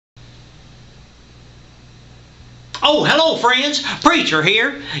Oh, hello friends, Preacher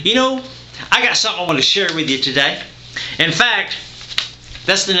here. You know, I got something I want to share with you today. In fact,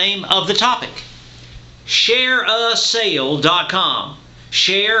 that's the name of the topic. ShareASale.com.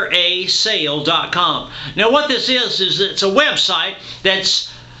 ShareASale.com. Now what this is it's a website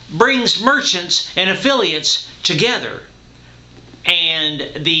that brings merchants and affiliates together.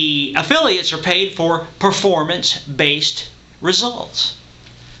 And the affiliates are paid for performance-based results.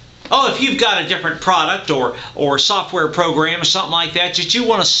 Oh, if you've got a different product or software program or something like that you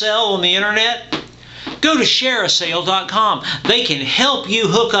want to sell on the internet, go to ShareASale.com. They can help you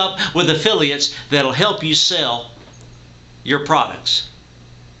hook up with affiliates that'll help you sell your products.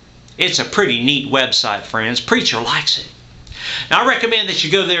 It's a pretty neat website, friends. Preacher likes it. Now, I recommend that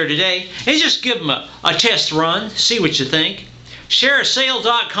you go there today and just give them a test run, see what you think.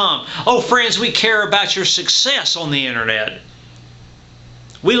 ShareASale.com. Oh, friends, we care about your success on the internet.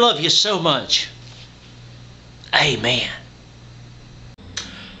 We love you so much. Amen.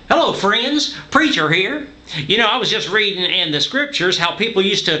 Hello friends, Preacher here. You know, I was just reading in the scriptures how people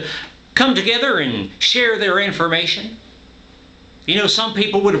used to come together and share their information. You know, some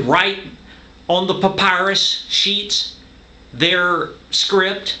people would write on the papyrus sheets their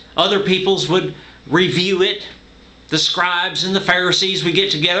script. Other peoples would review it. The scribes and the Pharisees would get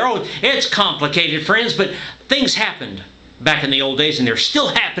together. Oh, it's complicated, friends, but things happened back in the old days, and they're still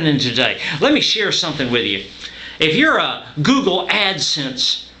happening today. Let me share something with you. If you're a Google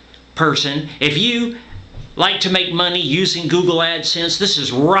AdSense person, if you like to make money using Google AdSense, this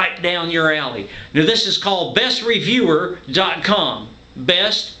is right down your alley. Now, this is called BestReviewer.com.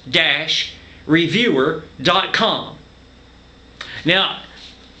 Best-Reviewer.com. Now,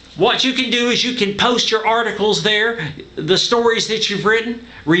 what you can do is you can post your articles there, the stories that you've written,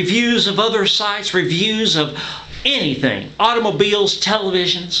 reviews of other sites, reviews of anything, automobiles,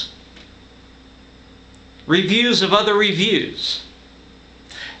 televisions, reviews of other reviews.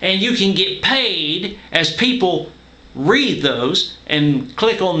 And you can get paid as people read those and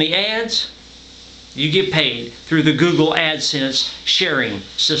click on the ads. You get paid through the Google AdSense sharing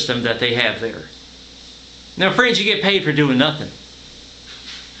system that they have there. Now, friends, you get paid for doing nothing.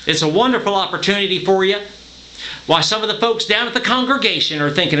 It's a wonderful opportunity for you. Why, some of the folks down at the congregation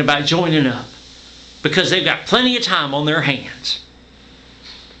are thinking about joining up, because they've got plenty of time on their hands.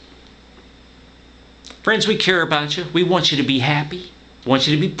 Friends, we care about you. We want you to be happy. We want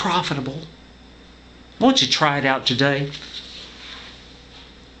you to be profitable. Why don't you try it out today?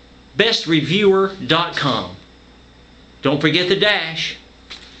 BestReviewer.com. Don't forget the dash.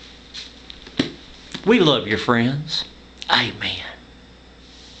 We love you, friends. Amen.